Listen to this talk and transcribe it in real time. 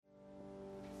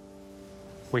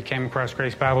We came across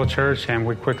Grace Bible Church, and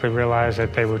we quickly realized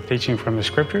that they were teaching from the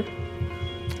Scripture.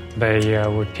 They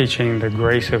were teaching the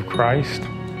grace of Christ.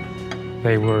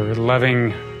 They were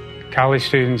loving college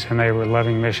students, and they were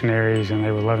loving missionaries, and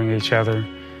they were loving each other.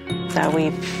 So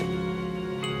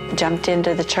we've jumped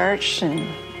into the church, and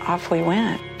off we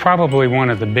went. Probably one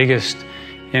of the biggest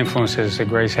influences that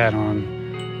Grace had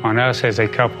on us as a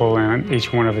couple and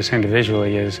each one of us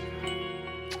individually is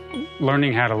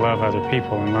learning how to love other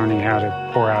people and learning how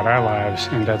to pour out our lives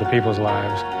into other people's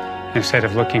lives instead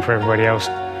of looking for everybody else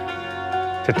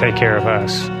to take care of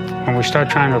us. When we start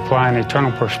trying to apply an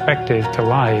eternal perspective to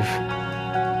life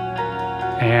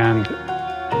and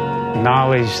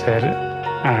knowledge that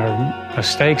our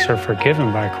mistakes are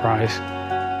forgiven by Christ,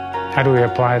 how do we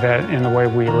apply that in the way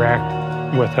we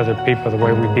interact with other people, the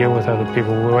way we deal with other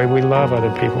people, the way we love other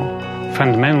people?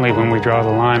 Fundamentally, when we draw the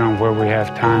line on where we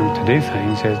have time to do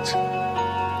things, it's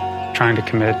trying to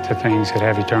commit to things that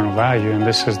have eternal value, and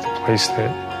this is the place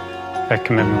that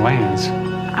commitment lands.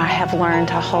 I have learned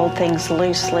to hold things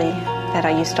loosely that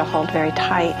I used to hold very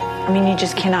tight. I mean, you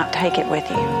just cannot take it with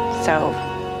you, so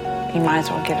you might as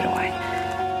well give it away.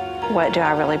 What do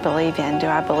I really believe in? Do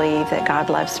I believe that God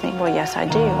loves me? Well, yes, I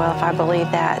do. Well, if I believe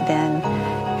that, then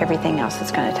everything else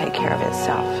is going to take care of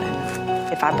itself.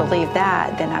 And if I believe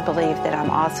that, then I believe that I'm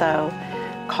also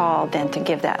called then to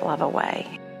give that love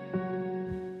away.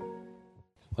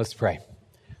 Let's pray.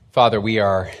 Father, we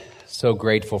are so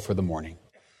grateful for the morning.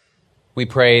 We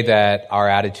pray that our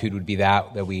attitude would be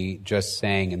that we just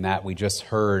sang and that we just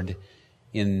heard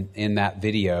in that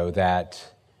video,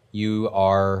 that you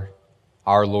are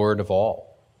our Lord of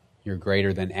all. You're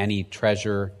greater than any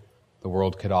treasure the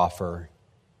world could offer.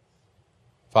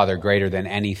 Father, greater than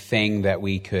anything that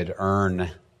we could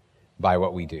earn by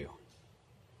what we do.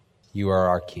 You are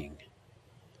our King.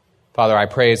 Father, I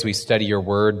pray as we study your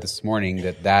word this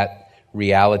morning that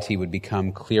reality would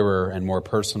become clearer and more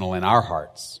personal in our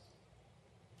hearts.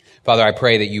 Father, I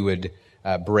pray that you would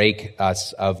break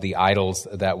us of the idols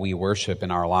that we worship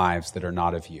in our lives that are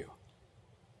not of you.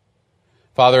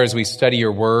 Father, as we study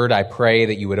your word, I pray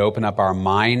that you would open up our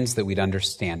minds, that we'd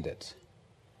understand it.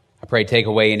 I pray take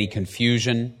away any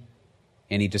confusion,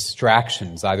 any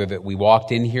distractions, either that we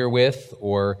walked in here with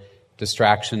or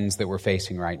distractions that we're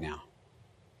facing right now.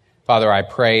 Father, I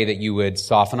pray that you would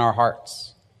soften our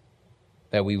hearts,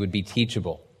 that we would be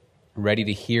teachable, ready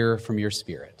to hear from your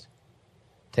Spirit.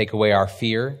 Take away our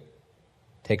fear,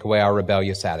 take away our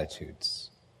rebellious attitudes,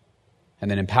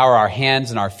 and then empower our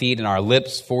hands and our feet and our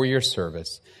lips for your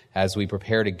service as we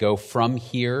prepare to go from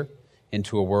here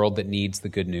into a world that needs the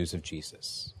good news of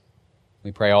Jesus.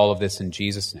 We pray all of this in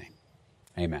Jesus' name.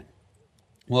 Amen.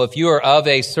 Well, if you are of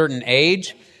a certain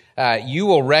age, you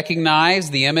will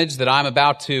recognize the image that I'm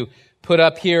about to put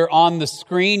up here on the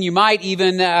screen. You might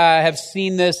even have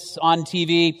seen this on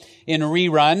TV in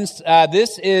reruns.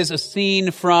 This is a scene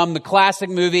from the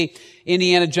classic movie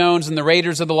Indiana Jones and the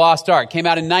Raiders of the Lost Ark. It came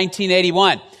out in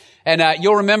 1981. And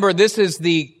you'll remember this is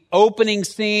the opening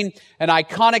scene, an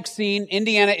iconic scene.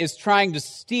 Indiana is trying to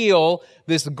steal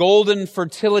this golden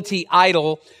fertility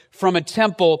idol from a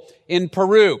temple in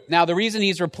Peru. Now, the reason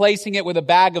he's replacing it with a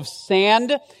bag of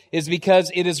sand is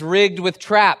because it is rigged with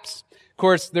traps. Of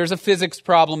course, there's a physics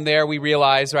problem there, we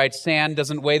realize, right? Sand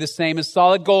doesn't weigh the same as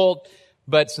solid gold,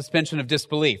 but suspension of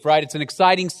disbelief, right? It's an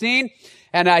exciting scene.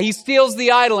 And he steals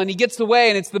the idol and he gets away,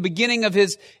 and it's the beginning of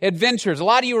his adventures. A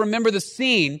lot of you remember the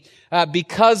scene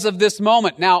because of this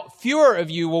moment. Now, fewer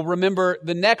of you will remember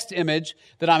the next image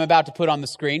that I'm about to put on the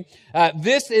screen.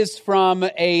 This is from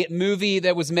a movie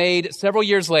that was made several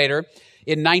years later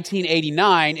in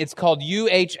 1989. It's called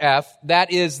UHF.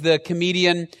 That is the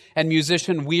comedian and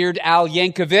musician Weird Al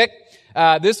Yankovic.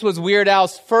 This was Weird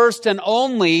Al's first and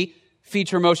only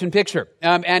feature motion picture.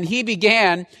 And he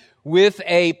began with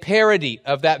a parody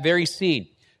of that very scene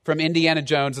from Indiana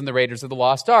Jones and the Raiders of the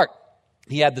Lost Ark.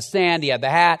 He had the sand, he had the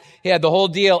hat, he had the whole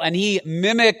deal, and he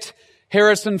mimicked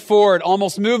Harrison Ford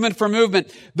almost movement for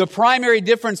movement. The primary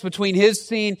difference between his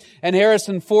scene and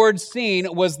Harrison Ford's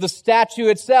scene was the statue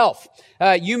itself.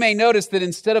 You may notice that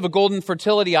instead of a golden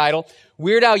fertility idol,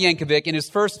 Weird Al Yankovic, in his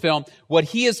first film, what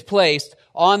he has placed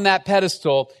on that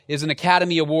pedestal is an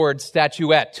Academy Award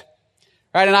statuette.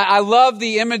 Right, and I love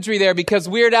the imagery there because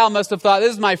Weird Al must have thought,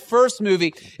 this is my first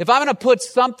movie. If I'm going to put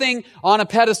something on a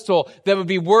pedestal that would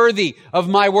be worthy of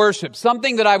my worship,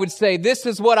 something that I would say, this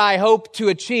is what I hope to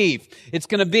achieve, it's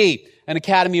going to be an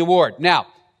Academy Award. Now,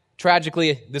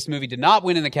 tragically, this movie did not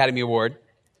win an Academy Award,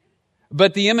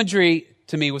 but the imagery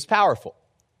to me was powerful.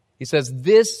 He says,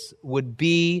 this would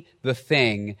be the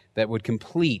thing that would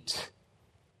complete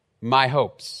my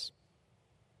hopes,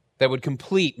 that would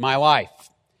complete my life.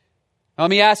 Now, let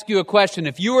me ask you a question.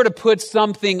 If you were to put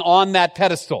something on that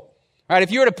pedestal, right? If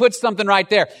you were to put something right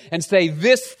there and say,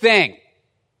 this thing,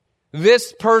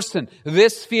 this person,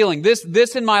 this feeling,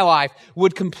 this in my life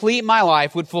would complete my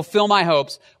life, would fulfill my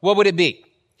hopes, what would it be?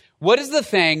 What is the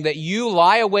thing that you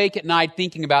lie awake at night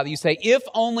thinking about that you say, if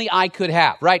only I could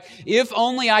have, right? If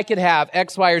only I could have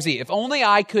X, Y, or Z. If only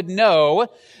I could know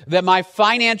that my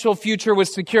financial future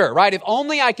was secure, right? If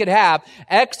only I could have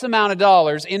X amount of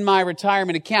dollars in my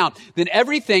retirement account, then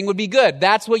everything would be good.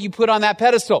 That's what you put on that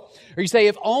pedestal. Or you say,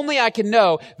 if only I could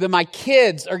know that my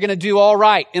kids are going to do all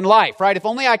right in life, right? If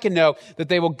only I can know that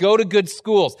they will go to good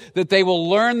schools, that they will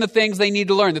learn the things they need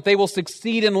to learn, that they will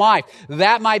succeed in life.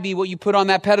 That might be what you put on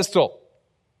that pedestal.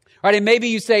 Right, and maybe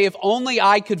you say, if only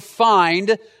I could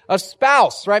find a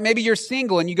spouse, right? Maybe you're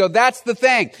single and you go, that's the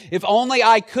thing. If only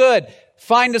I could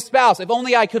find a spouse. If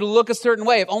only I could look a certain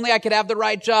way. If only I could have the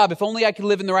right job. If only I could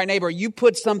live in the right neighborhood. You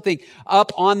put something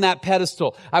up on that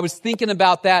pedestal. I was thinking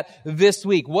about that this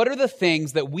week. What are the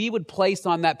things that we would place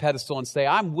on that pedestal and say,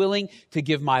 I'm willing to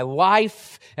give my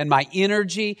life and my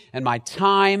energy and my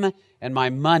time and my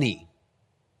money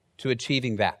to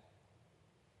achieving that?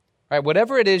 Right,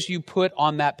 whatever it is you put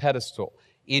on that pedestal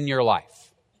in your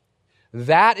life,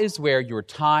 that is where your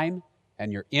time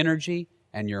and your energy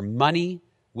and your money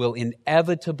will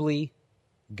inevitably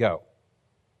go.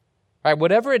 Right,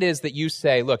 whatever it is that you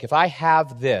say, look, if I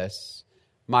have this,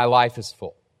 my life is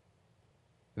full.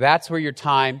 That's where your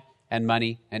time and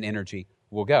money and energy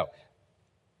will go.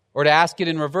 Or to ask it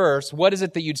in reverse, what is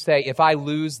it that you'd say, if I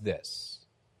lose this,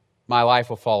 my life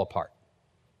will fall apart?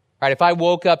 Right, if I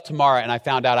woke up tomorrow and I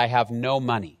found out I have no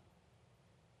money,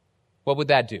 what would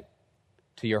that do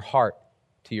to your heart,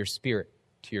 to your spirit,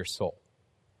 to your soul?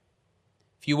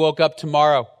 If you woke up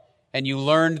tomorrow and you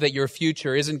learned that your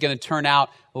future isn't going to turn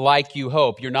out like you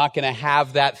hope, you're not going to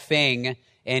have that thing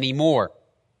anymore,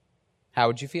 how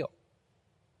would you feel?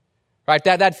 Right,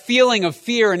 that feeling of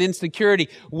fear and insecurity,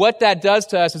 what that does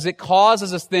to us is it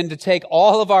causes us then to take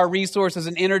all of our resources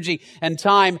and energy and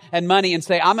time and money and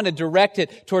say, I'm going to direct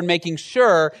it toward making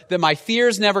sure that my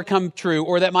fears never come true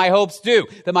or that my hopes do,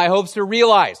 that my hopes are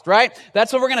realized, right?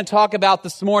 That's what we're going to talk about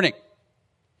this morning.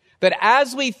 That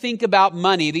as we think about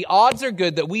money, the odds are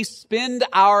good that we spend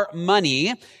our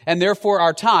money and therefore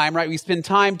our time, right? We spend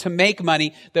time to make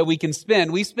money that we can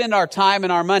spend. We spend our time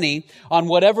and our money on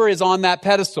whatever is on that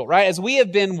pedestal, right? As we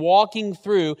have been walking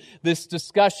through this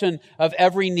discussion of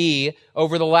every knee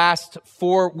over the last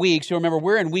 4 weeks, you'll remember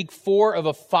we're in week 4 of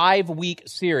a 5-week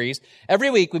series.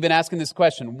 Every week we've been asking this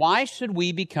question, why should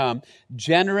we become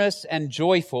generous and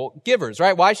joyful givers,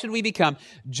 right? Why should we become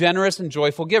generous and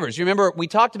joyful givers? You remember we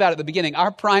talked about at the beginning,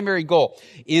 our primary goal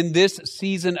in this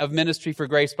season of ministry for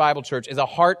Grace Bible Church is a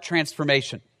heart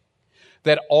transformation.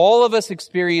 That all of us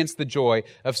experience the joy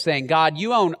of saying, God,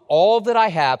 you own all that I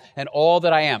have and all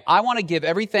that I am. I want to give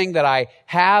everything that I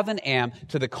have and am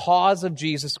to the cause of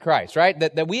Jesus Christ, right?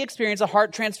 That we experience a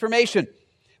heart transformation.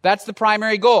 That's the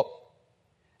primary goal.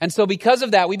 And so because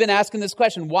of that, we've been asking this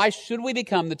question, why should we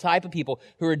become the type of people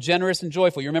who are generous and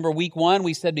joyful? You remember week 1,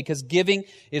 we said because giving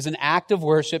is an act of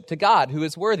worship to God who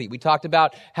is worthy. We talked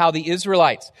about how the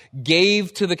Israelites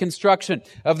gave to the construction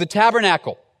of the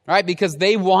tabernacle, right? Because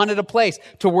they wanted a place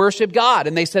to worship God.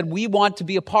 And they said, we want to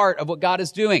be a part of what God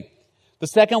is doing. The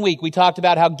second week, we talked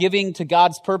about how giving to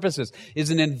God's purposes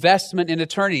is an investment in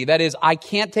eternity. That is, I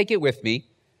can't take it with me,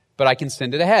 but I can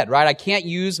send it ahead, right? I can't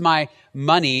use my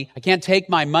money. I can't take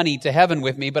my money to heaven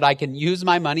with me, but I can use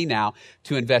my money now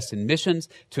to invest in missions,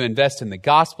 to invest in the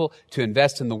gospel, to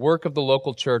invest in the work of the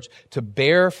local church, to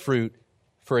bear fruit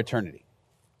for eternity.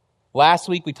 Last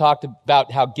week, we talked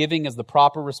about how giving is the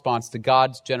proper response to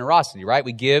God's generosity, right?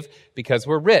 We give because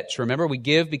we're rich. Remember, we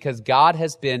give because God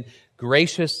has been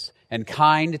gracious and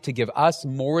kind to give us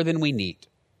more than we need.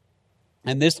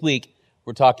 And this week,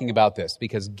 we're talking about this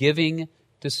because giving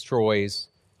destroys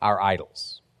our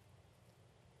idols.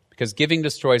 Because giving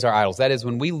destroys our idols. That is,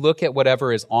 when we look at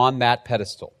whatever is on that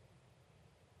pedestal,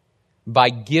 by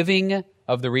giving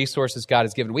of the resources God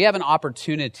has given, we have an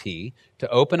opportunity to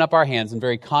open up our hands and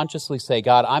very consciously say,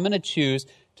 God, I'm going to choose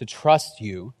to trust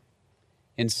you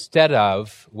instead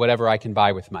of whatever I can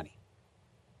buy with money.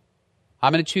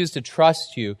 I'm going to choose to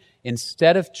trust you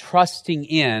instead of trusting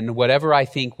in whatever I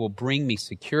think will bring me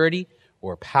security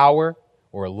or power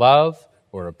or love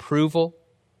or approval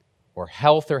or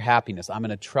health or happiness. I'm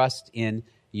going to trust in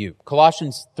you.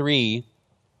 Colossians 3,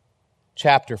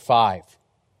 chapter 5.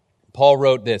 Paul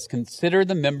wrote this, consider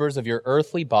the members of your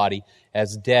earthly body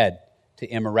as dead to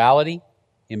immorality,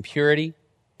 impurity,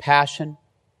 passion,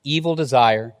 evil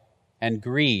desire, and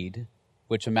greed,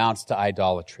 which amounts to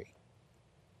idolatry.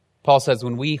 Paul says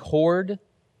when we hoard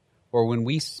or when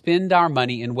we spend our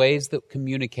money in ways that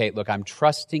communicate, look, I'm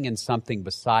trusting in something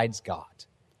besides God,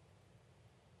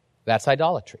 that's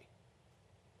idolatry.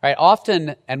 Right?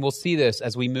 Often, and we'll see this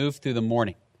as we move through the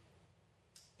morning,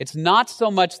 it's not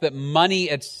so much that money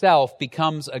itself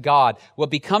becomes a god. What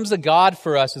becomes a god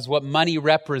for us is what money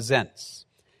represents.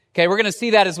 Okay, we're going to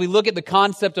see that as we look at the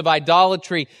concept of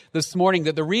idolatry this morning,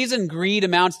 that the reason greed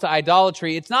amounts to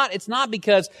idolatry, it's not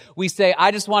because we say,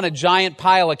 I just want a giant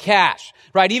pile of cash,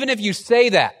 right? Even if you say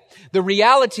that, the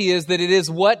reality is that it is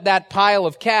what that pile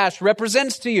of cash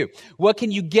represents to you. What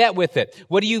can you get with it?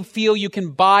 What do you feel you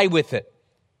can buy with it?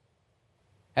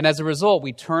 And as a result,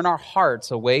 we turn our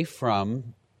hearts away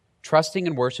from trusting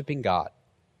and worshiping God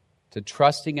to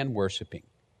trusting and worshiping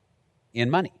in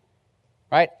money,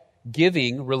 right?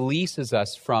 Giving releases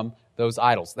us from those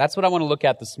idols. That's what I want to look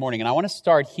at this morning. And I want to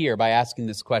start here by asking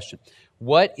this question.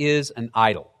 What is an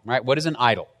idol, right? What is an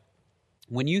idol?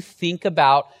 When you think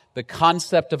about the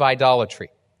concept of idolatry,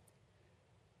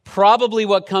 probably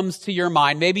what comes to your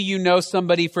mind, maybe you know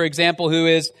somebody, for example, who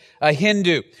is a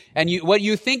Hindu, and what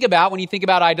you think about when you think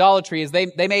about idolatry is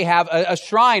they may have a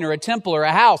shrine or a temple or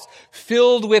a house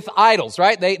filled with idols,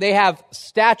 right? They have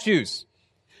statues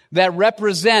that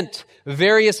represent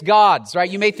various gods, right?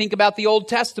 You may think about the Old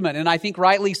Testament, and I think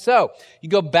rightly so. You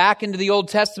go back into the Old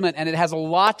Testament, and it has a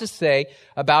lot to say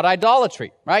about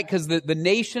idolatry, right? Because the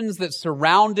nations that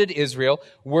surrounded Israel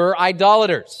were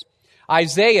idolaters.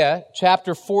 Isaiah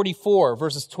chapter 44,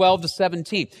 verses 12 to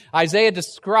 17. Isaiah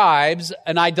describes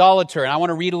an idolater, and I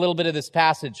want to read a little bit of this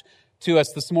passage to us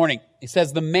this morning. He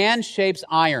says, "The man shapes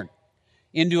iron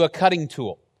into a cutting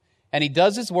tool, and he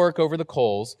does his work over the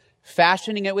coals,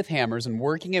 fashioning it with hammers and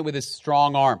working it with his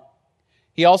strong arm.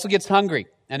 He also gets hungry,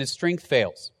 and his strength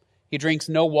fails. He drinks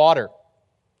no water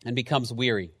and becomes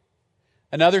weary.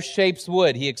 Another shapes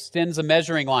wood. He extends a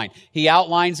measuring line. He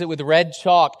outlines it with red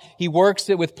chalk. He works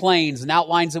it with planes and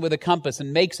outlines it with a compass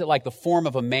and makes it like the form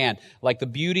of a man, like the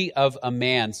beauty of a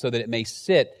man, so that it may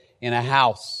sit in a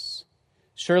house.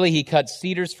 Surely he cuts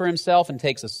cedars for himself and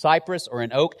takes a cypress or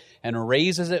an oak and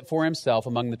raises it for himself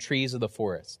among the trees of the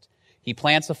forest. He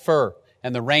plants a fir,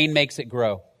 and the rain makes it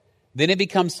grow. Then it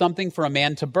becomes something for a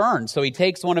man to burn. So he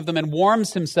takes one of them and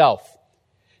warms himself.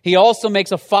 He also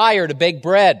makes a fire to bake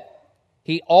bread.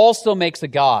 He also makes a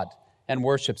god and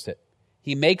worships it.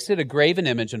 He makes it a graven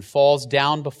image and falls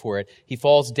down before it. He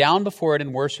falls down before it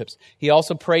and worships. He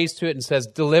also prays to it and says,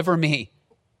 'Deliver me,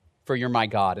 for you're my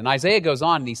God.'" And Isaiah goes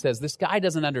on and he says, this guy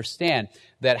doesn't understand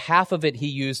that half of it he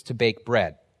used to bake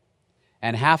bread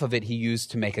and half of it he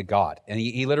used to make a god. And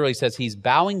he literally says he's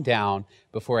bowing down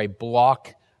before a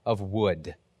block of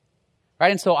wood. Right?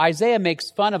 And so Isaiah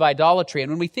makes fun of idolatry.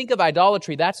 And when we think of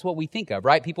idolatry, that's what we think of,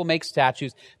 right? People make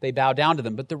statues, they bow down to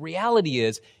them. But the reality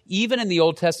is, even in the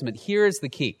Old Testament, here is the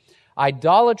key.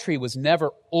 Idolatry was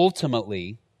never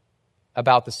ultimately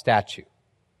about the statue.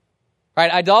 Right?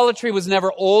 Idolatry was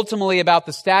never ultimately about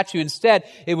the statue. Instead,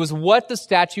 it was what the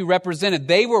statue represented.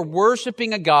 They were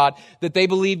worshiping a God that they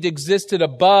believed existed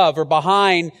above or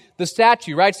behind the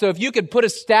statue, right? So if you could put a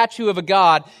statue of a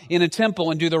God in a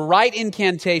temple and do the right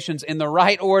incantations in the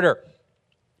right order,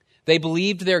 they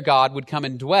believed their God would come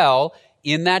and dwell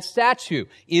in that statue,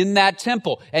 in that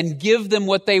temple, and give them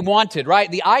what they wanted, right?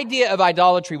 The idea of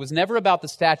idolatry was never about the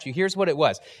statue. Here's what it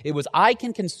was. It was, I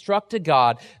can construct a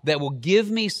God that will give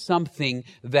me something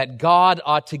that God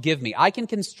ought to give me. I can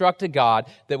construct a God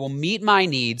that will meet my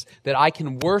needs, that I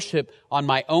can worship on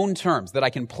my own terms, that I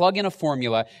can plug in a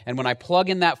formula, and when I plug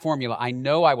in that formula, I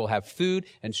know I will have food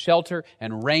and shelter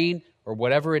and rain or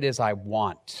whatever it is I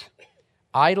want.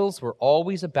 Idols were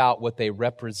always about what they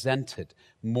represented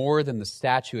more than the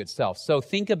statue itself. So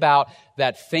think about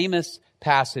that famous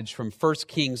passage from 1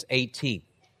 Kings 18.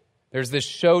 There's this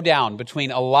showdown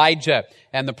between Elijah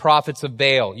and the prophets of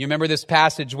Baal. You remember this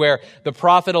passage where the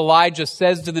prophet Elijah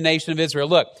says to the nation of Israel,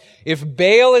 look, if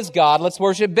Baal is God, let's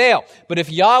worship Baal. But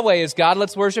if Yahweh is God,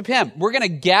 let's worship him. We're going to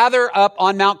gather up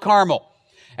on Mount Carmel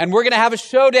and we're going to have a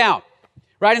showdown,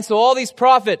 right? And so all these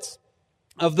prophets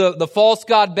of the false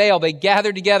god Baal, they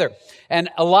gather together, and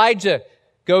Elijah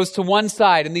goes to one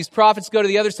side and these prophets go to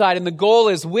the other side, and the goal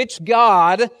is which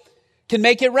God can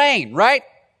make it rain, right?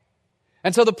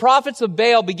 And so the prophets of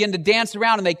Baal begin to dance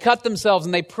around and they cut themselves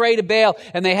and they pray to Baal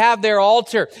and they have their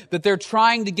altar that they're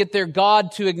trying to get their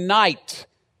God to ignite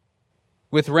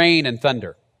with rain and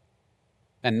thunder.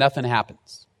 And nothing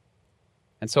happens.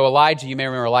 And so Elijah, you may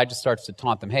remember, Elijah starts to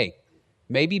taunt them. Hey,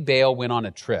 maybe Baal went on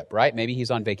a trip, right? Maybe he's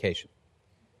on vacation.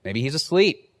 Maybe he's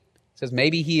asleep. He says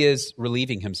maybe he is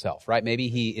relieving himself, right? Maybe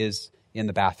he is in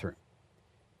the bathroom.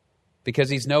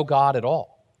 Because he's no God at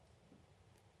all.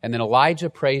 And then Elijah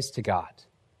prays to God.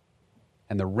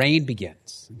 and the rain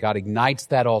begins. God ignites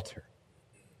that altar.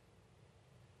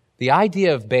 The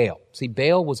idea of Baal. See,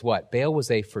 Baal was what? Baal was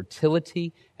a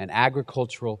fertility and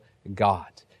agricultural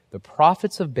god. The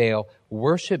prophets of Baal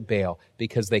worshiped Baal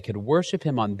because they could worship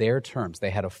him on their terms.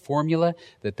 They had a formula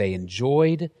that they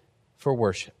enjoyed for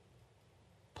worship.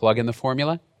 Plug in the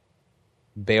formula,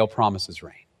 Baal promises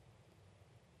rain.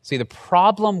 See, the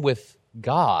problem with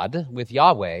God, with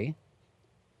Yahweh,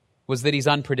 was that he's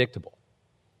unpredictable.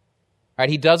 Right?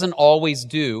 He doesn't always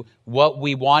do what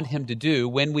we want him to do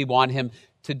when we want him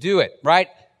to do it, right?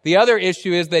 The other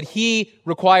issue is that he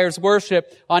requires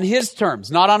worship on his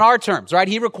terms, not on our terms, right?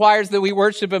 He requires that we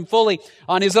worship him fully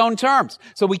on his own terms.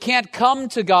 So we can't come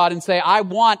to God and say, I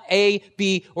want A,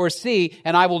 B, or C,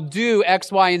 and I will do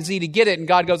X, Y, and Z to get it. And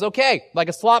God goes, okay, like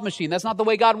a slot machine. That's not the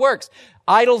way God works.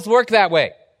 Idols work that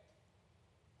way.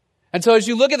 And so as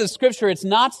you look at the scripture, it's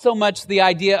not so much the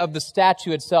idea of the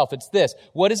statue itself. It's this.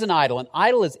 What is an idol? An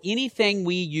idol is anything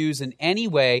we use in any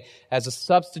way as a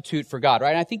substitute for God,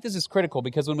 right? And I think this is critical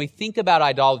because when we think about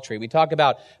idolatry, we talk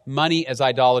about money as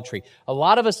idolatry. A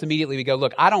lot of us immediately we go,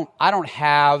 look, I don't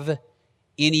have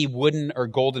any wooden or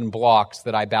golden blocks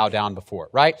that I bow down before,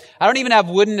 right? I don't even have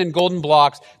wooden and golden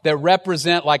blocks that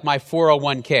represent like my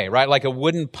 401k, right? Like a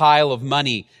wooden pile of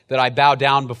money that I bow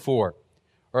down before.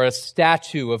 Or a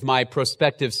statue of my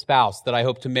prospective spouse that I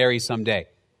hope to marry someday,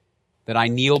 that I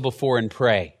kneel before and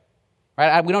pray.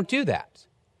 Right? We don't do that.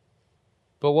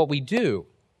 But what we do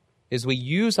is we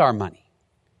use our money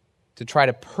to try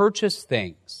to purchase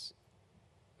things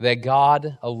that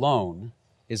God alone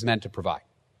is meant to provide.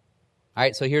 All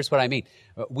right, so here's what I mean.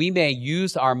 We may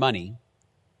use our money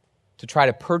to try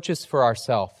to purchase for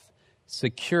ourselves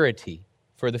security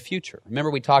for the future. Remember,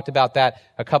 we talked about that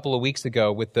a couple of weeks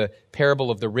ago with the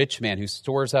parable of the rich man who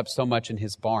stores up so much in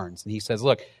his barns. And he says,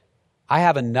 look, I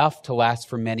have enough to last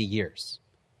for many years.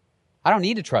 I don't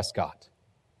need to trust God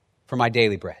for my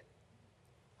daily bread.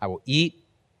 I will eat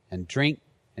and drink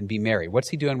and be merry. What's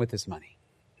he doing with his money?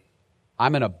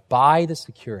 I'm going to buy the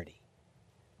security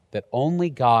that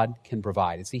only God can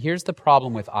provide. And see, here's the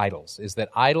problem with idols, is that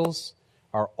idols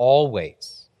are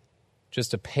always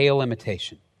just a pale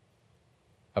imitation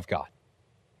of God.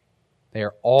 They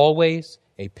are always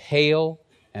a pale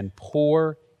and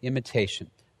poor imitation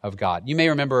of God. You may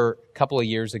remember a couple of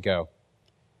years ago,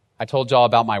 I told y'all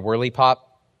about my Whirly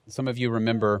Pop. Some of you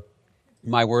remember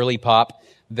my Whirly Pop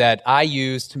that I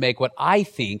use to make what I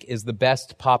think is the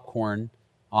best popcorn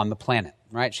on the planet,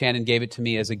 right? Shannon gave it to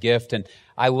me as a gift, and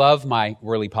I love my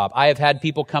Whirly Pop. I have had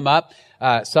people come up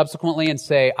subsequently and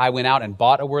say, I went out and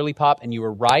bought a Whirly Pop, and you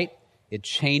were right. It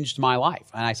changed my life.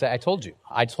 And I said, I told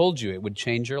you it would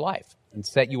change your life and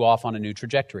set you off on a new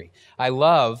trajectory. I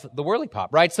love the Whirly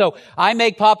Pop, right? So I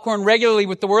make popcorn regularly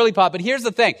with the Whirly Pop, but here's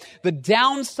the thing. The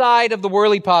downside of the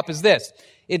Whirly Pop is this.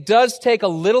 It does take a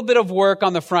little bit of work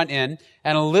on the front end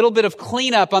and a little bit of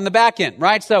cleanup on the back end,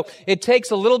 right? So it takes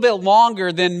a little bit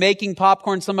longer than making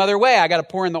popcorn some other way. I got to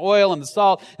pour in the oil and the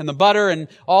salt and the butter and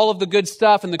all of the good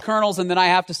stuff and the kernels, and then I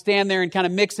have to stand there and kind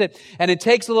of mix it, and it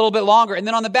takes a little bit longer. And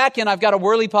then on the back end, I've got a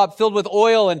Whirly Pop filled with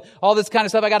oil and all this kind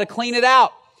of stuff. I got to clean it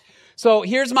out. So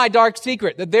here's my dark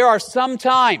secret, that there are some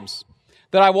times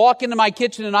that I walk into my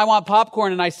kitchen and I want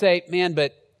popcorn and I say, man,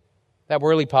 but that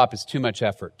Whirly Pop is too much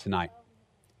effort tonight.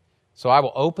 So I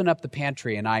will open up the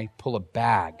pantry and I pull a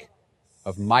bag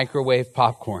of microwave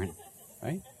popcorn,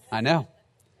 right? I know.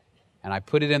 And I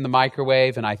put it in the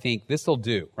microwave and I think, this'll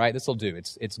do, right? This'll do.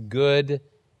 It's good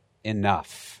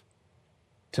enough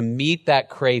to meet that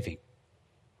craving,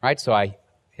 right? So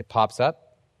it pops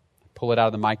up, I pull it out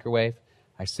of the microwave,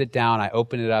 I sit down, I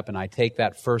open it up, and I take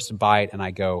that first bite and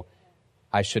I go,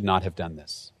 I should not have done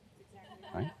this,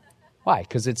 right? Why?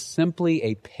 Because it's simply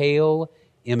a pale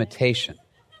imitation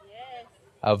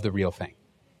of the real thing.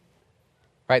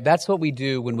 Right? That's what we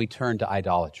do when we turn to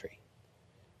idolatry.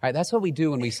 Right? That's what we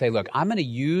do when we say, look, I'm going to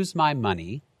use my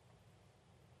money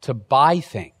to buy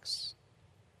things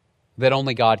that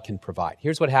only God can provide.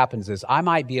 Here's what happens is I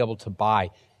might be able to buy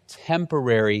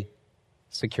temporary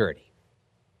security.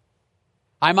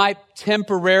 I might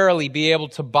temporarily be able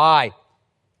to buy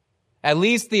at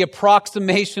least the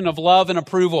approximation of love and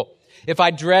approval. If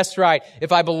I dress right,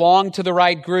 if I belong to the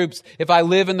right groups, if I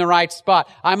live in the right spot,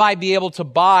 I might be able to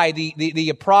buy the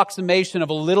approximation of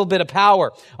a little bit of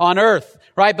power on earth,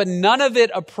 right? But none of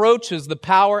it approaches the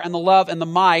power and the love and the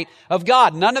might of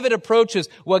God. None of it approaches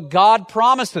what God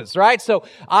promises, right? So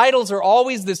idols are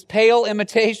always this pale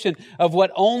imitation of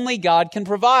what only God can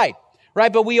provide,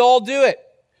 right? But we all do it.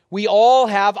 We all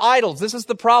have idols. This is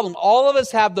the problem. All of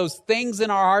us have those things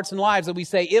in our hearts and lives that we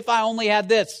say, if I only had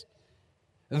this,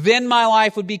 then my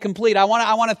life would be complete. I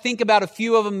want to think about a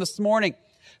few of them this morning.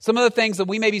 Some of the things that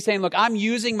we may be saying, look, I'm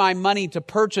using my money to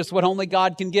purchase what only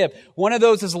God can give. One of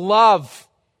those is love.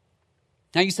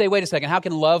 Now you say, wait a second, how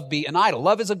can love be an idol?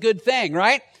 Love is a good thing,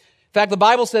 right? In fact, the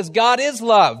Bible says God is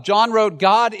love. John wrote,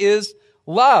 God is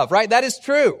love, right? That is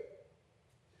true.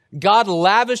 God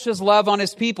lavishes love on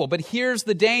his people. But here's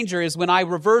the danger is when I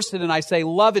reverse it and I say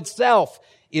love itself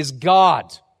is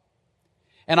God.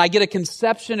 And I get a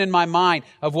conception in my mind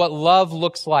of what love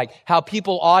looks like, how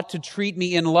people ought to treat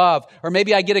me in love. Or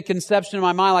maybe I get a conception in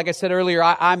my mind, like I said earlier,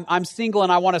 I'm single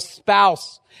and I want a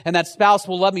spouse, and that spouse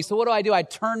will love me. So what do? I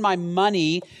turn my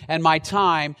money and my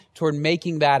time toward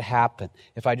making that happen.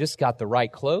 If I just got the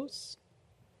right clothes,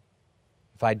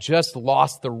 if I just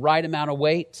lost the right amount of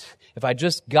weight, if I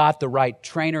just got the right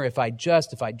trainer, if I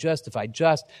just,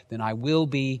 then I will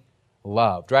be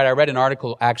loved, right? I read an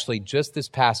article actually just this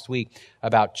past week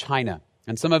about China.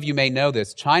 And some of you may know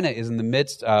this. China is in the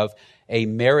midst of a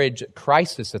marriage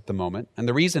crisis at the moment. And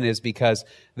the reason is because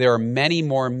there are many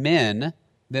more men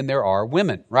than there are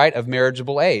women, right, of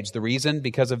marriageable age. The reason,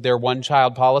 because of their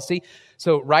one-child policy.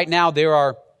 So right now there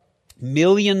are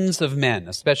millions of men,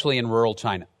 especially in rural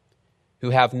China,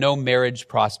 who have no marriage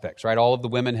prospects, right? All of the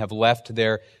women have left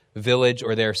their village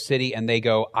or their city and they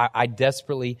go, I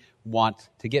desperately want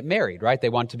to get married, right? They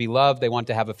want to be loved. They want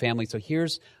to have a family. So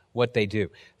here's what they do.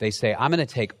 They say, I'm going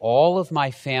to take all of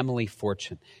my family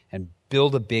fortune and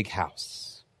build a big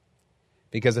house.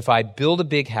 Because if I build a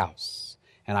big house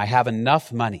and I have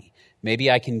enough money, maybe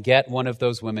I can get one of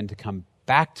those women to come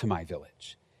back to my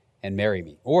village and marry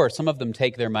me. Or some of them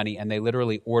take their money and they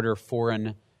literally order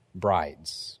foreign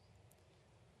brides.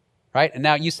 Right? And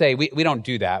now you say, we don't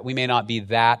do that. We may not be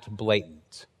that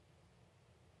blatant.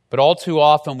 But all too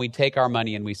often we take our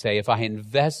money and we say, if I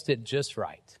invest it just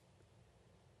right,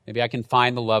 maybe I can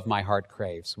find the love my heart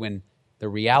craves. When the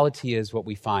reality is what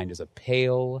we find is a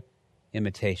pale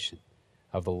imitation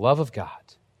of the love of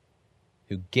God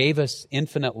who gave us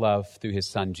infinite love through his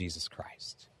Son, Jesus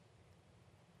Christ.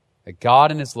 That God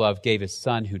in his love gave his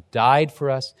Son who died for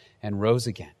us and rose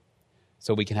again,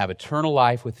 so we can have eternal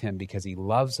life with him because he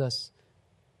loves us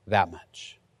that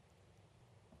much.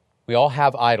 We all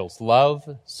have idols. Love,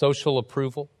 social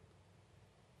approval.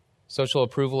 Social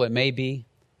approval, it may be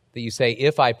that you say,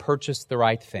 if I purchase the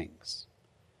right things,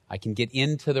 I can get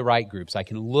into the right groups, I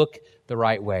can look the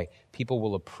right way, people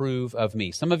will approve of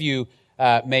me. Some of you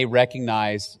may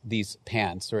recognize these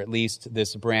pants, or at least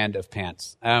this brand of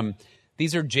pants.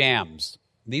 These are Jams.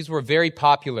 These were very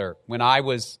popular when I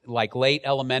was like late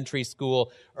elementary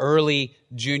school, early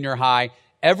junior high.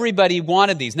 Everybody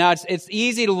wanted these. Now, it's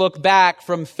easy to look back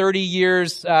from 30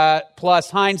 years plus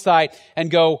hindsight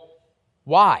and go,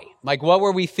 why? Like, what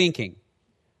were we thinking?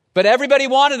 But everybody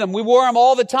wanted them. We wore them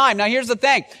all the time. Now, here's the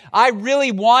thing. I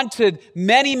really wanted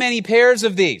many, many pairs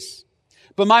of these.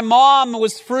 But my mom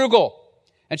was frugal,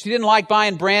 and she didn't like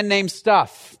buying brand name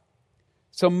stuff.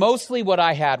 So mostly what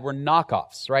I had were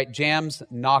knockoffs, right? Jams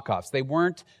knockoffs. They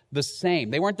weren't the same.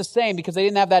 They weren't the same because they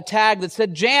didn't have that tag that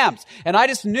said Jams. And I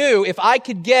just knew if I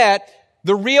could get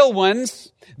the real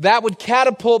ones, that would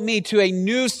catapult me to a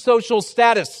new social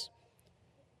status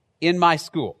in my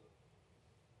school.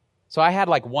 So I had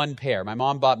like one pair. My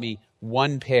mom bought me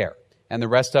one pair, and the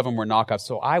rest of them were knockoffs.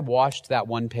 So I washed that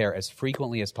one pair as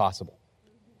frequently as possible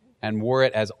and wore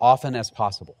it as often as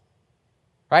possible.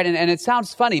 Right? And it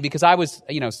sounds funny because I was,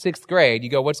 sixth grade. You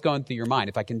go, what's going through your mind?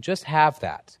 If I can just have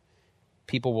that,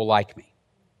 people will like me.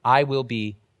 I will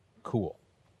be cool.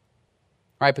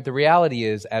 Right? But the reality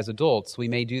is, as adults, we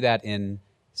may do that in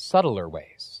subtler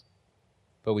ways,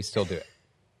 but we still do it.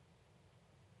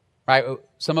 Right?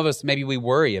 Some of us, maybe we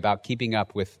worry about keeping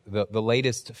up with the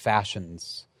latest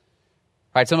fashions.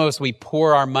 Right? Some of us, we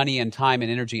pour our money and time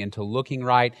and energy into looking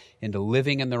right, into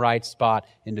living in the right spot,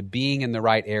 into being in the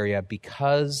right area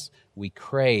because we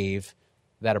crave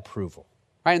that approval.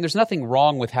 Right? And there's nothing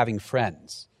wrong with having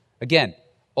friends. Again,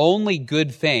 only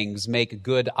good things make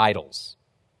good idols.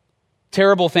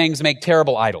 Terrible things make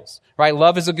terrible idols. Right?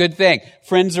 Love is a good thing.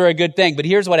 Friends are a good thing. But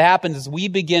here's what happens is we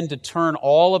begin to turn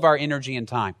all of our energy and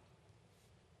time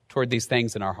toward these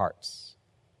things in our hearts.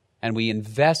 And we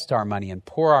invest our money and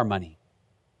pour our money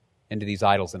into these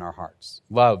idols in our hearts.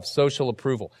 Love, social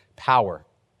approval, power.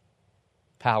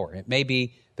 Power. It may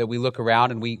be that we look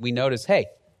around and we notice, hey,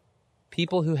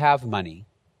 people who have money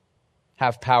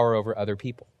have power over other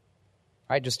people.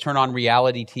 Right? Just turn on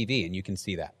reality TV and you can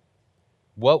see that.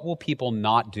 What will people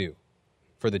not do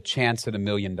for the chance at $1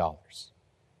 million?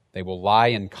 They will lie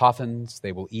in coffins.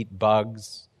 They will eat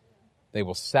bugs. They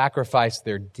will sacrifice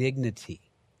their dignity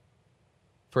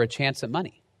for a chance at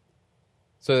money.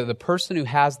 So that the person who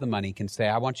has the money can say,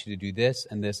 I want you to do this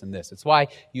and this and this. It's why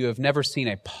you have never seen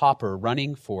a pauper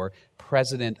running for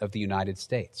president of the United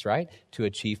States, right? To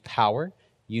achieve power,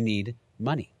 you need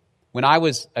money. When I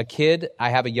was a kid, I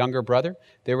have a younger brother.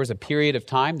 There was a period of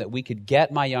time that we could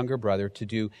get my younger brother to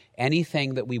do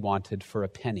anything that we wanted for a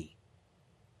penny.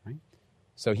 Right?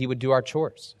 So he would do our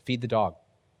chores, feed the dog,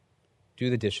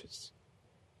 do the dishes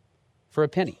for a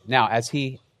penny. Now, as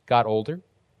he got older,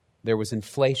 there was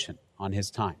inflation on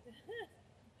his time.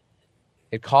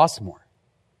 It cost more,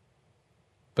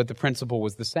 but the principle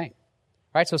was the same.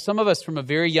 Right? So some of us from a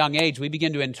very young age, we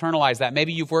begin to internalize that.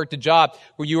 Maybe you've worked a job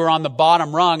where you were on the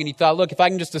bottom rung and you thought, look, if I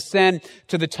can just ascend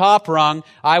to the top rung,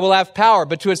 I will have power.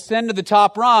 But to ascend to the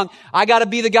top rung, I got to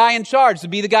be the guy in charge. To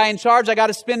be the guy in charge, I got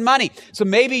to spend money. So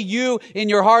maybe you, in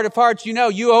your heart of hearts,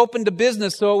 you opened a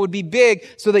business so it would be big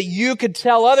so that you could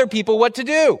tell other people what to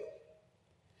do.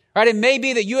 Right? It may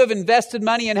be that you have invested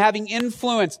money in having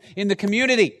influence in the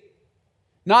community.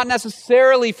 Not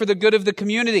necessarily for the good of the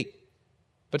community,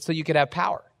 but so you could have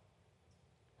power.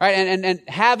 Right? And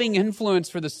having influence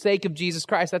for the sake of Jesus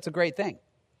Christ, that's a great thing.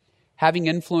 Having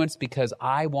influence because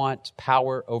I want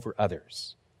power over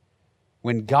others.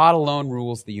 When God alone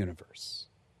rules the universe,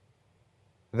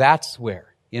 that's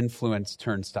where influence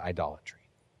turns to idolatry.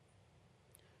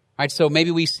 Right, so maybe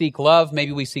we seek love,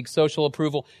 maybe we seek social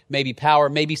approval, maybe power,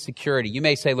 maybe security. You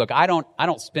may say, look, I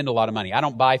don't spend a lot of money. I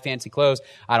don't buy fancy clothes.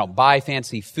 I don't buy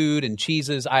fancy food and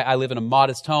cheeses. I live in a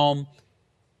modest home,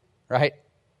 right?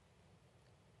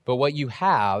 But what you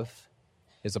have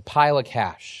is a pile of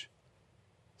cash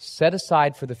set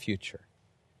aside for the future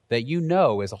that you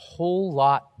know is a whole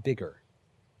lot bigger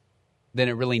than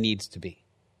it really needs to be.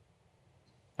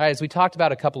 All right, as we talked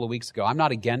about a couple of weeks ago, I'm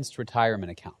not against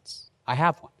retirement accounts. I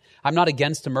have one. I'm not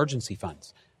against emergency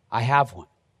funds. I have one.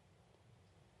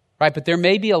 Right? But there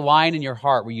may be a line in your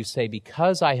heart where you say,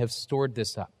 because I have stored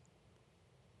this up,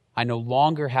 I no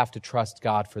longer have to trust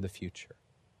God for the future.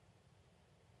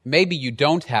 Maybe you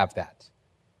don't have that.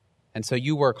 And so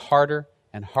you work harder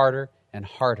and harder and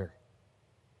harder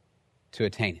to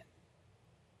attain it.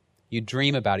 You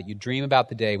dream about it. You dream about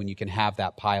the day when you can have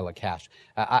that pile of cash.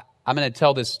 I'm going to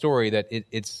tell this story that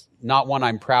it's not one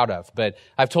I'm proud of, but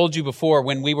I've told you before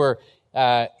when we were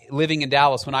living in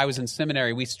Dallas, when I was in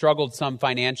seminary, we struggled some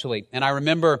financially. And I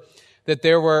remember that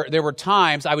there were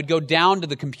times I would go down to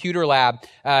the computer lab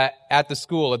at the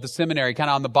school, at the seminary, kind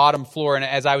of on the bottom floor, and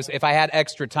if I had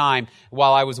extra time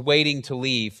while I was waiting to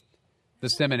leave the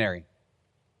seminary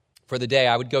for the day,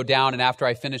 I would go down, and after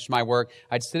I finished my work,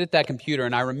 I'd sit at that computer,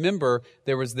 and I remember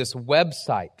there was this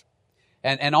website.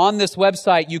 And on this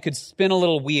website, you could spin a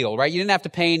little wheel, right? You didn't have to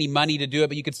pay any money to do it,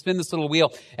 but you could spin this little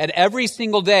wheel. And every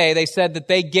single day, they said that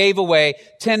they gave away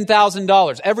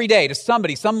 $10,000 every day to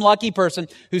somebody, some lucky person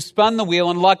who spun the wheel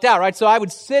and lucked out, right? So I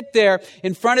would sit there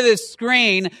in front of this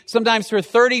screen, sometimes for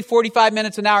 30, 45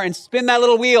 minutes an hour, and spin that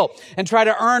little wheel and try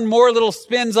to earn more little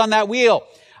spins on that wheel.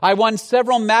 I won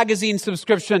several magazine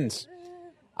subscriptions.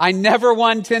 I never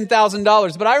won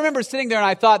 $10,000, but I remember sitting there and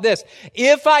I thought this,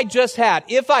 if I just had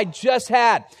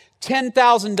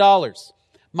 $10,000,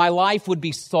 my life would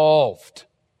be solved.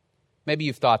 Maybe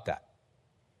you've thought that.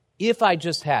 If I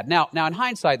just had. Now in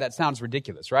hindsight, that sounds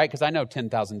ridiculous, right? Because I know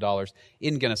 $10,000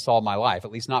 isn't going to solve my life,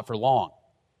 at least not for long. All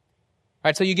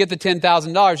right, so you get the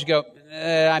 $10,000, you go,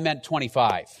 I meant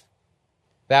 25.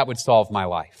 That would solve my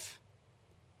life.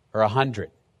 Or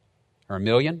 100. Or 1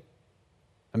 million.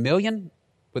 1 million?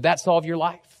 Would that solve your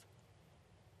life?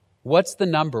 What's the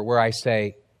number where I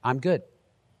say, I'm good?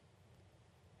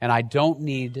 And I don't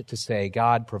need to say,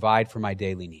 God, provide for my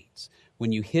daily needs.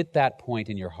 When you hit that point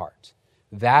in your heart,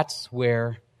 that's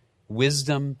where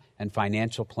wisdom and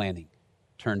financial planning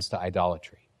turns to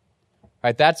idolatry. All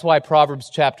right, that's why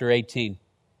Proverbs chapter 18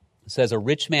 says, a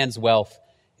rich man's wealth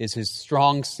is his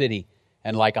strong city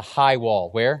and like a high wall.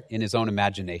 Where? In his own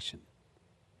imagination.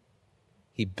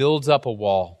 He builds up a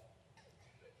wall,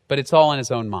 but it's all in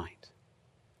his own mind,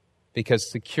 because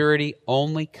security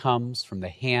only comes from the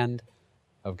hand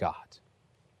of God.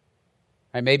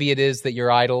 Right, maybe it is that your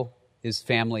idol is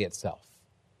family itself.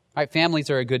 Right, families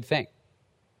are a good thing.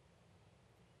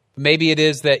 Maybe it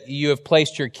is that you have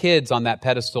placed your kids on that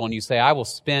pedestal and you say, I will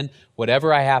spend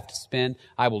whatever I have to spend.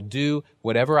 I will do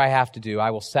whatever I have to do.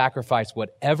 I will sacrifice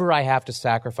whatever I have to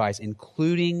sacrifice,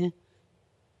 including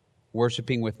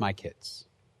worshiping with my kids,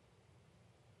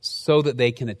 so that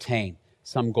they can attain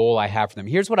some goal I have for them.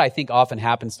 Here's what I think often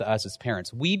happens to us as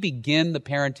parents. We begin the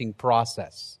parenting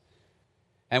process,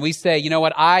 And we say, you know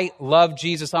what, I love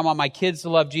Jesus. I want my kids to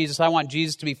love Jesus. I want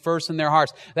Jesus to be first in their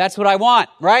hearts. That's what I want,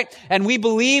 right? And we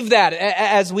believe that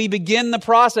as we begin the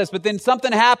process, but then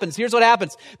something happens. Here's what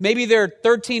happens. Maybe they're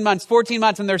 13 months, 14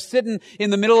 months, and they're sitting in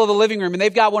the middle of the living room, and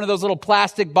they've got one of those little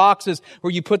plastic boxes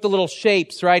where you put the little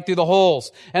shapes right through the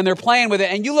holes, and they're playing with it.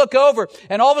 And you look over,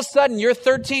 and all of a sudden, your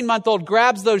 13-month-old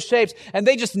grabs those shapes, and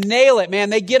they just nail it, man.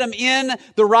 They get them in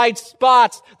the right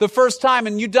spots the first time,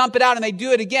 and you dump it out, and they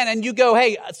do it again, and you go,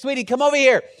 hey, sweetie, come over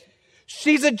here.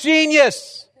 She's a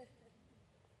genius.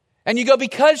 And you go,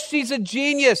 because she's a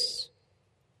genius,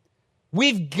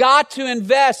 we've got to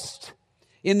invest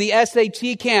in the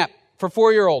SAT camp for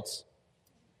 4-year-olds.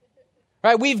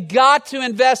 Right? We've got to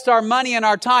invest our money and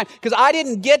our time, because I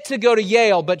didn't get to go to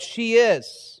Yale, but she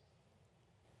is.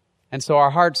 And so our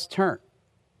hearts turn.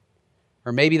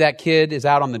 Or maybe that kid is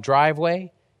out on the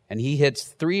driveway and he hits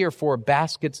 3 or 4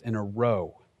 baskets in a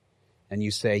row. And you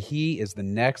say, he is the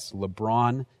next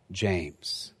LeBron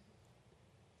James.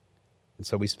 And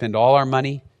so we spend all our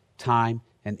money, time,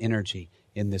 and energy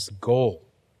in this goal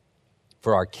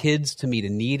for our kids to meet a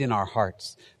need in our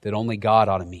hearts that only God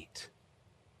ought to meet.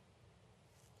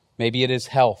 Maybe it is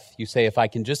health. You say, if I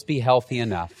can just be healthy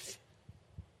enough,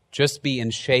 just be in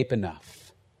shape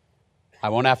enough, I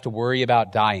won't have to worry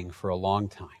about dying for a long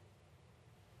time.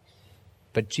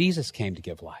 But Jesus came to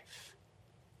give life.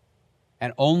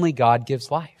 And only God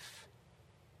gives life.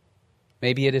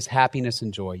 Maybe it is happiness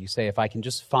and joy. You say, if I can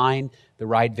just find the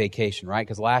right vacation, right?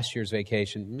 Because last year's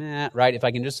vacation, right? If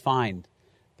I can just find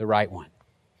the right one.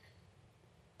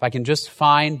 If I can just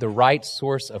find the right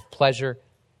source of pleasure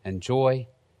and joy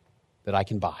that I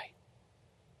can buy,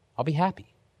 I'll be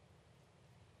happy.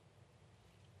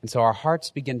 And so our hearts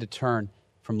begin to turn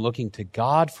from looking to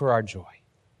God for our joy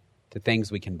to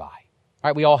things we can buy. All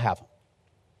right, we all have them.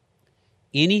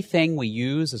 Anything we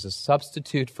use as a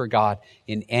substitute for God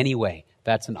in any way,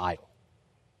 that's an idol.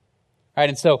 All right,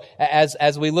 and so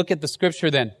as we look at the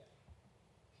scripture then,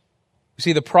 you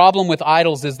see the problem with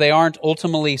idols is they aren't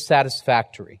ultimately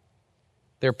satisfactory.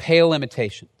 They're pale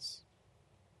imitations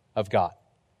of God.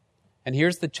 And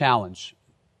here's the challenge.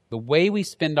 The way we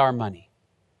spend our money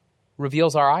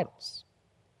reveals our idols.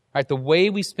 Right? The way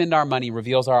we spend our money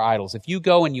reveals our idols. If you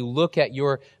go and you look at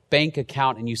your bank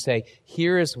account and you say,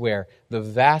 here is where the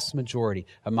vast majority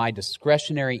of my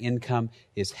discretionary income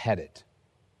is headed,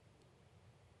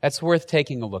 that's worth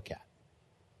taking a look at.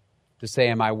 To say,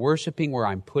 am I worshiping where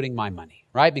I'm putting my money?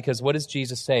 Right? Because what does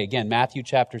Jesus say? Again, Matthew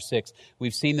chapter 6.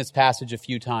 We've seen this passage a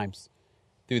few times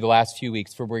through the last few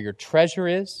weeks. For where your treasure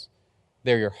is,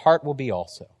 there your heart will be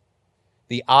also.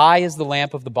 The eye is the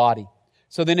lamp of the body.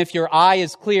 So then if your eye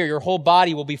is clear, your whole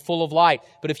body will be full of light.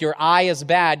 But if your eye is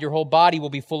bad, your whole body will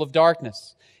be full of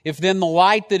darkness. If then the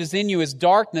light that is in you is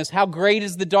darkness, how great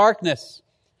is the darkness?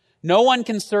 No one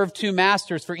can serve 2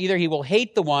 masters, for either he will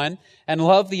hate the one and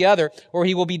love the other, or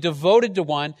he will be devoted to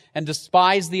one and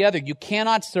despise the other. You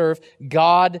cannot serve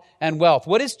God and wealth.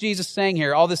 What is Jesus saying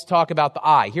here? All this talk about the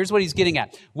eye. Here's what he's getting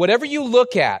at. Whatever you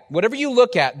look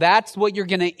at, that's what you're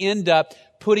going to end up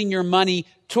putting your money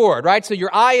toward, right? So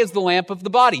your eye is the lamp of the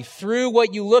body. Through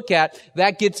what you look at,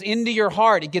 that gets into your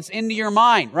heart. It gets into your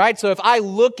mind, right? So if I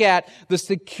look at the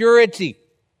security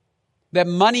that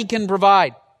money can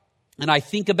provide, and I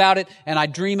think about it, and I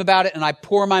dream about it, and I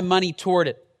pour my money toward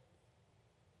it,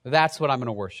 that's what I'm going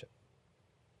to worship.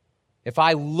 If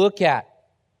I look at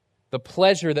the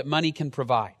pleasure that money can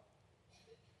provide,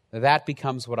 that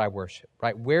becomes what I worship,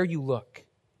 right? Where you look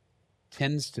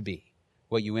tends to be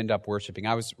what you end up worshiping.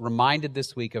 I was reminded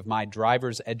this week of my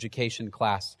driver's education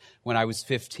class when I was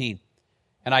 15.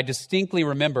 And I distinctly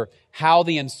remember how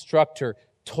the instructor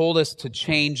told us to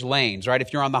change lanes, right?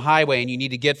 If you're on the highway and you need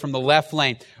to get from the left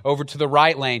lane over to the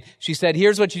right lane, she said,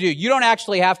 here's what you do. You don't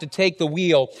actually have to take the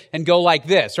wheel and go like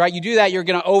this, right? You do that, you're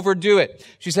going to overdo it.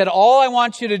 She said, all I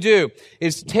want you to do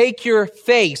is take your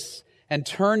face and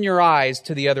turn your eyes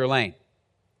to the other lane.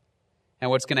 And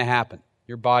what's going to happen?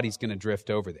 Your body's going to drift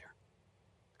over there.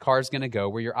 Car's going to go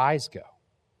where your eyes go.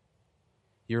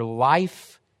 Your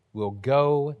life will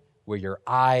go where your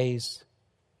eyes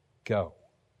go.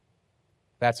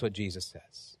 That's what Jesus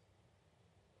says.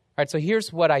 All right, so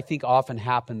here's what I think often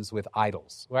happens with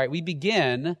idols. Right? We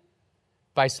begin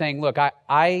by saying, look,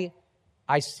 I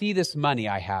see this money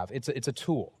I have. It's a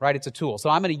tool, right? It's a tool.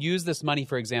 So I'm going to use this money,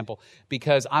 for example,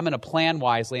 because I'm going to plan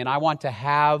wisely and I want to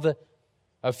have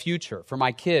a future for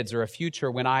my kids or a future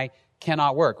when I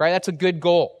cannot work, right? That's a good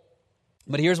goal.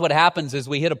 But here's what happens is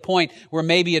we hit a point where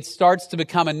maybe it starts to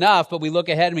become enough, but we look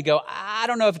ahead and we go, I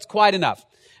don't know if it's quite enough.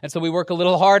 And so we work a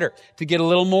little harder to get a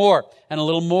little more and a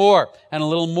little more and a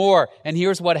little more. And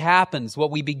here's what happens. What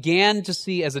we began to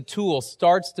see as a tool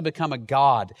starts to become a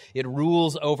god. It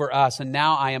rules over us. And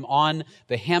now I am on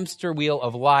the hamster wheel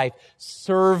of life,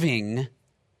 serving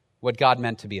what God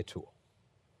meant to be a tool.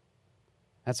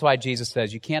 That's why Jesus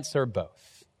says you can't serve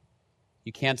both.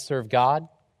 You can't serve God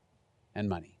and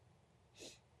money.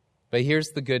 But here's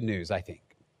the good news, I think.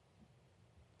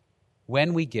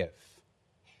 When we give,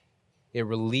 it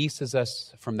releases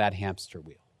us from that hamster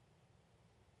wheel.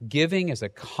 Giving is a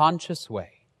conscious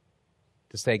way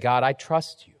to say, God, I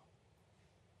trust you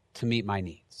to meet my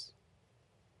needs.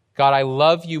 God, I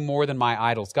love you more than my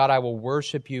idols. God, I will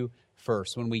worship you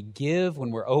first. When we give,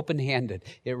 when we're open-handed,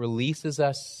 it releases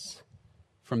us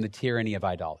from the tyranny of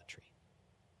idolatry.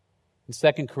 In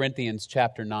 2 Corinthians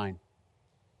chapter 9,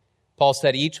 Paul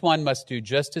said, each one must do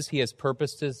just as he has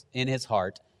purposed in his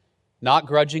heart, not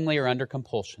grudgingly or under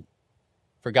compulsion.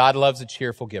 For God loves a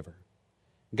cheerful giver.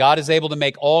 God is able to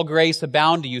make all grace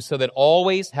abound to you so that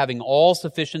always, having all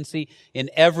sufficiency in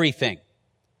everything,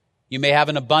 you may have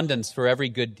an abundance for every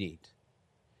good deed.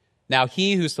 Now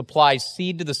he who supplies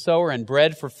seed to the sower and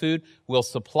bread for food will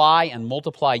supply and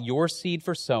multiply your seed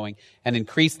for sowing and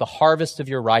increase the harvest of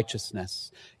your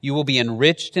righteousness. You will be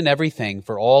enriched in everything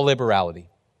for all liberality,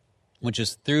 which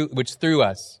through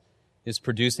us is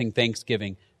producing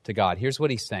thanksgiving to God. Here's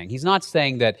what he's saying. He's not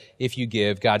saying that if you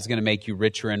give, God's going to make you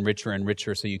richer and richer and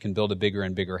richer so you can build a bigger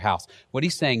and bigger house. What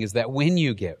he's saying is that when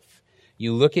you give,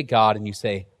 you look at God and you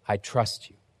say, I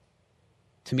trust you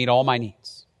to meet all my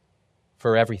needs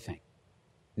for everything,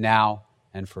 now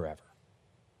and forever.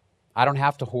 I don't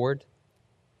have to hoard.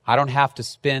 I don't have to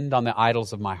spend on the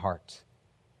idols of my heart.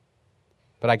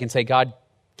 But I can say, God,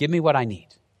 give me what I need,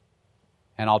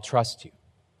 and I'll trust you.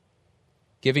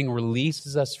 Giving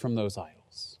releases us from those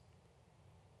idols.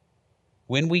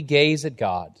 When we gaze at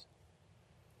God,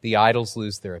 the idols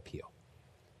lose their appeal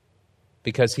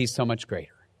because he's so much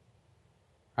greater.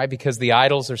 Right? Because the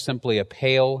idols are simply a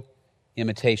pale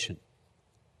imitation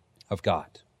of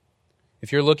God.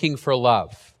 If you're looking for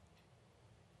love,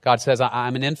 God says,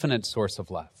 I'm an infinite source of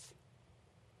love.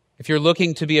 If you're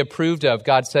looking to be approved of,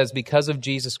 God says, because of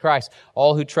Jesus Christ,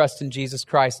 all who trust in Jesus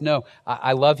Christ know,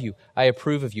 I love you, I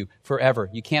approve of you forever.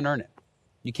 You can't earn it.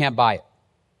 You can't buy it.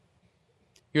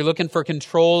 You're looking for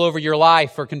control over your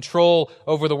life or control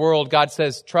over the world. God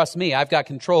says, trust me, I've got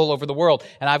control over the world,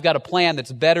 and I've got a plan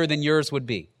that's better than yours would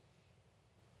be.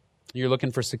 You're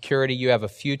looking for security. You have a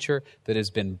future that has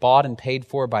been bought and paid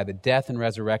for by the death and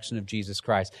resurrection of Jesus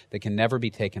Christ that can never be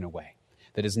taken away,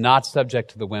 that is not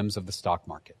subject to the whims of the stock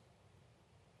market.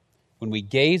 When we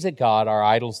gaze at God, our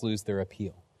idols lose their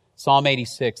appeal. Psalm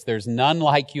 86, there's none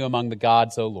like you among the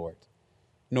gods, O Lord,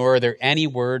 nor are there any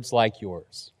words like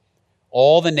yours.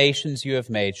 All the nations you have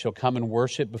made shall come and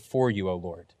worship before you, O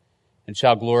Lord, and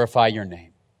shall glorify your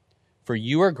name. For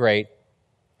you are great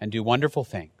and do wonderful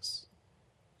things.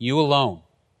 You alone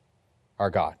are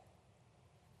God.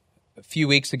 A few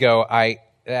weeks ago,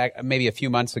 maybe a few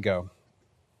months ago,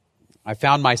 I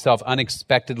found myself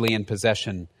unexpectedly in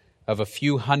possession of a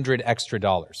few hundred extra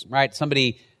dollars, right?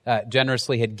 Somebody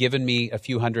generously had given me a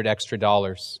few hundred extra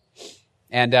dollars.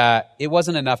 And it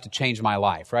wasn't enough to change my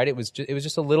life, right? It was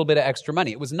just a little bit of extra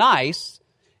money. It was nice.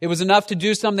 It was enough to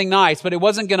do something nice, but it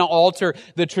wasn't going to alter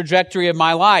the trajectory of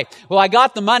my life. Well, I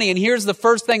got the money, and here's the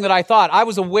first thing that I thought. I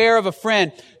was aware of a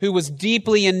friend who was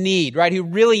deeply in need, right? Who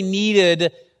really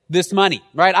needed this money,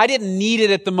 right? I didn't need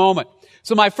it at the moment.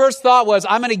 So my first thought was,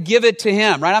 I'm going to give it to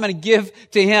him, right? I'm going to give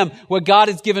to him what God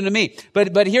has given to me.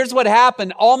 But here's what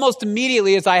happened. Almost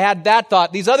immediately as I had that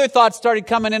thought, these other thoughts started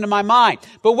coming into my mind.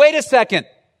 But wait a second.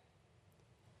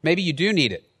 Maybe you do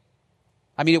need it.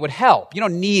 I mean, it would help. You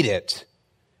don't need it,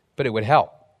 but it would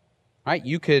help, right?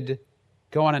 You could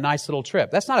go on a nice little trip.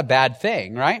 That's not a bad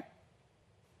thing, right?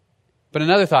 But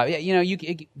another thought, you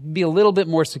could be a little bit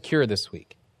more secure this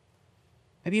week.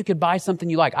 Maybe you could buy something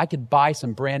you like. I could buy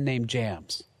some brand name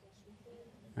jams,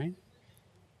 right?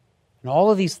 And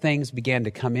all of these things began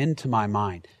to come into my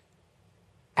mind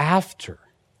after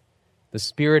the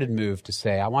Spirit had moved to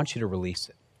say, I want you to release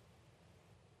it.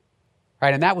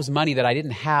 Right? And that was money that I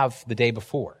didn't have the day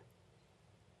before,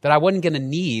 that I wasn't going to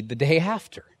need the day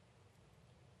after.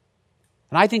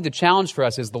 And I think the challenge for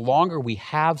us is the longer we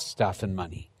have stuff and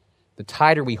money, the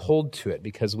tighter we hold to it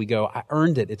because we go, I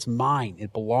earned it, it's mine,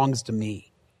 it belongs to me.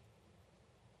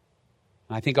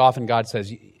 And I think often God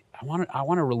says, I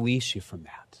want to release you from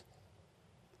that.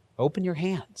 Open your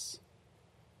hands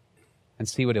and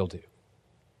see what he'll do.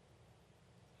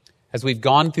 As we've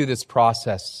gone through this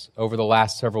process over the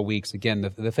last several weeks, again,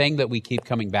 the thing that we keep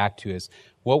coming back to is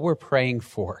what we're praying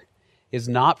for is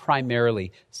not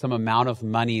primarily some amount of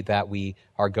money that we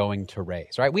are going to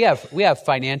raise, right? We have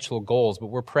financial goals, but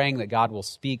we're praying that God will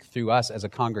speak through us as a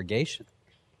congregation.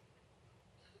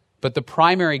 But the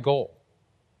primary goal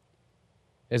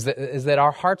is that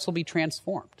our hearts will be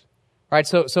transformed. Right,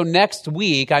 so next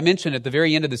week, I mentioned at the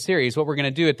very end of the series, what we're going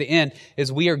to do at the end is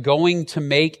we are going to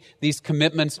make these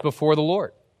commitments before the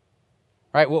Lord.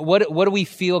 Right, what do we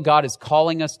feel God is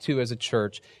calling us to as a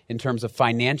church in terms of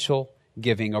financial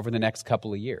giving over the next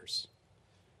couple of years?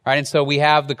 Right, and so we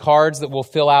have the cards that we'll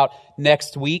fill out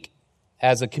next week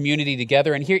as a community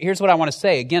together. And here's what I want to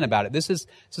say again about it. This is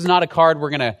not a card we're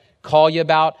going to call you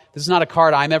about. This is not a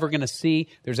card I'm ever going to see.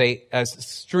 There's a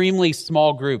extremely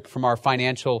small group from our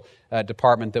financial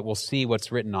department that will see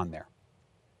what's written on there,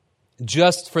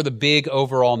 just for the big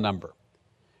overall number.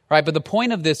 Right? But the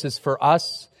point of this is for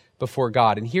us before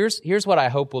God. And here's what I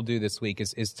hope we'll do this week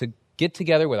is to get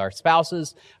together with our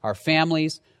spouses, our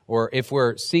families, or if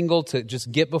we're single, to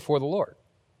just get before the Lord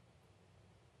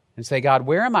and say, God,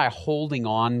 where am I holding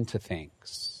on to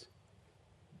things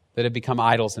that have become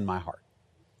idols in my heart,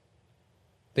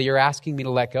 that you're asking me to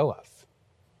let go of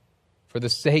for the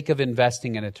sake of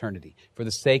investing in eternity, for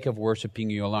the sake of worshiping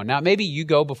you alone? Now, maybe you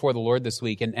go before the Lord this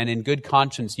week and in good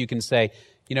conscience you can say,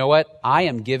 you know what? I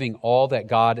am giving all that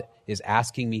God is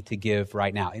asking me to give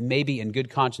right now. And maybe in good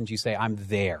conscience you say, I'm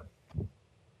there.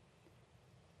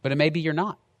 But it may be you're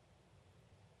not.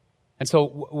 And so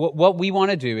what we want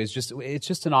to do is it's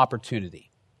just an opportunity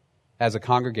as a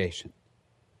congregation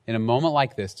in a moment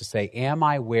like this to say, am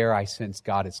I where I sense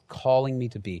God is calling me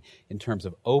to be in terms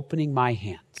of opening my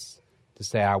hands to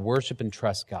say I worship and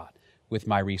trust God with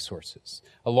my resources?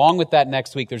 Along with that,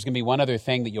 next week, there's going to be one other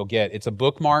thing that you'll get. It's a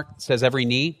bookmark. It says every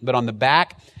knee, but on the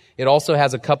back, it also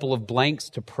has a couple of blanks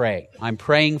to pray. I'm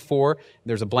praying for,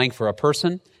 there's a blank for a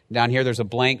person. Down here, there's a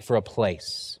blank for a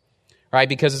place. Right?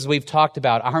 Because as we've talked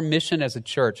about, our mission as a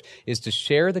church is to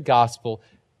share the gospel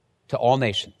to all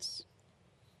nations.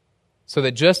 So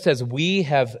that just as we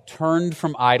have turned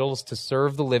from idols to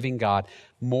serve the living God,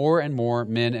 more and more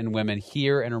men and women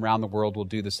here and around the world will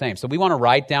do the same. So we want to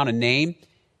write down a name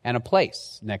and a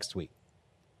place next week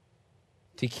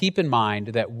to keep in mind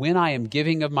that when I am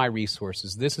giving of my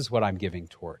resources, this is what I'm giving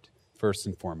toward, first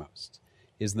and foremost,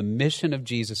 is the mission of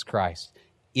Jesus Christ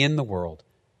in the world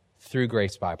through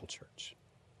Grace Bible Church.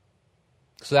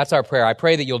 So that's our prayer. I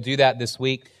pray that you'll do that this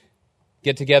week.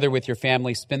 Get together with your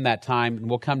family, spend that time, and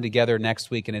we'll come together next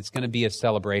week, and it's going to be a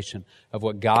celebration of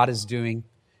what God is doing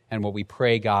and what we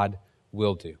pray God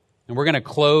will do. And we're going to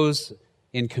close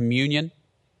in communion.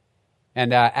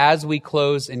 And as we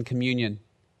close in communion,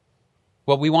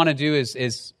 what we want to do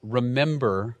is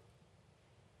remember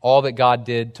all that God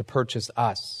did to purchase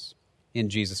us in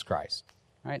Jesus Christ.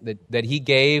 Right? That he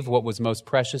gave what was most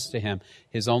precious to him,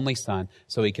 his only son,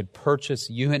 so he could purchase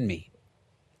you and me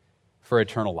for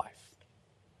eternal life.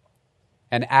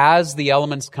 And as the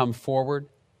elements come forward,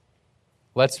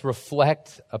 let's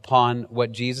reflect upon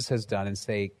what Jesus has done and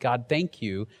say, God, thank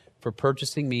you for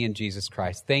purchasing me in Jesus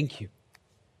Christ. Thank you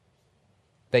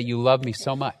that you love me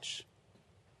so much,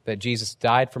 that Jesus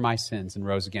died for my sins and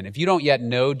rose again. If you don't yet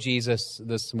know Jesus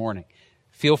this morning,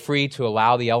 feel free to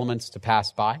allow the elements to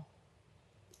pass by.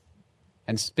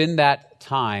 And spend that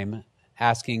time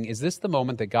asking, is this the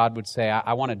moment that God would say,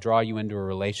 I want to draw you into a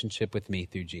relationship with me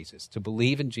through Jesus, to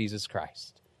believe in Jesus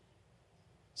Christ,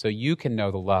 so you can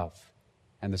know the love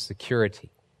and the security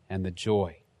and the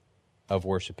joy of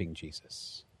worshiping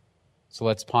Jesus. So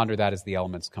let's ponder that as the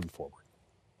elements come forward.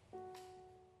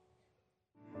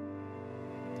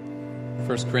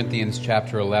 1 Corinthians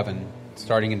chapter 11,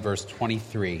 starting in verse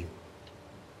 23.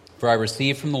 For I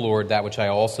received from the Lord that which I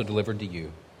also delivered to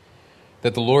you,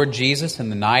 that the Lord Jesus,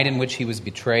 in the night in which he was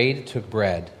betrayed, took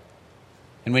bread.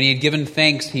 And when he had given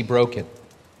thanks, he broke it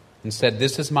and said,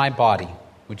 this is my body,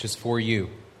 which is for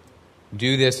you.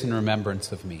 Do this in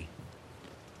remembrance of me.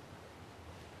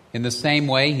 In the same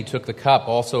way, he took the cup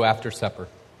also after supper,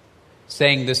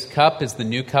 saying, this cup is the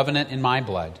new covenant in my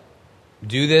blood.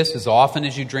 Do this as often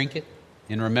as you drink it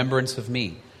in remembrance of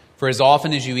me. For as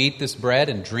often as you eat this bread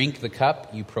and drink the cup,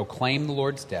 you proclaim the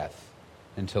Lord's death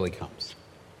until he comes.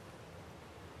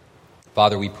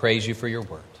 Father, we praise you for your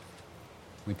word.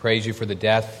 We praise you for the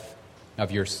death of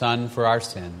your Son for our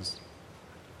sins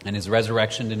and his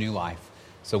resurrection to new life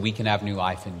so we can have new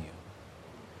life in you.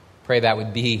 Pray that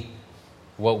would be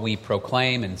what we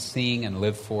proclaim and sing and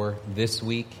live for this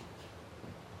week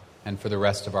and for the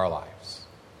rest of our lives.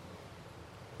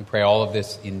 We pray all of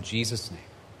this in Jesus' name.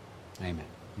 Amen.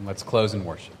 And let's close in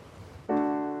worship.